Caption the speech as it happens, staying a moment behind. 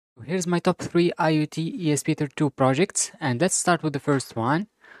here's my top 3 IoT ESP32 projects, and let's start with the first one,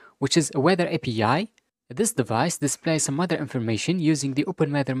 which is a weather API. This device displays some weather information using the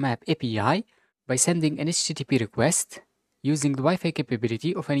Open Weather Map API by sending an HTTP request using the Wi-Fi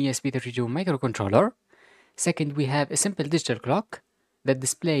capability of an ESP32 microcontroller. Second, we have a simple digital clock that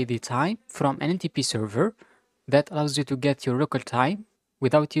displays the time from an NTP server that allows you to get your local time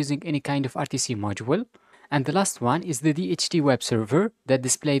without using any kind of RTC module. And the last one is the DHT web server that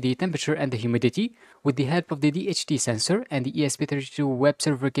displays the temperature and the humidity with the help of the DHT sensor and the ESP32 web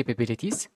server capabilities.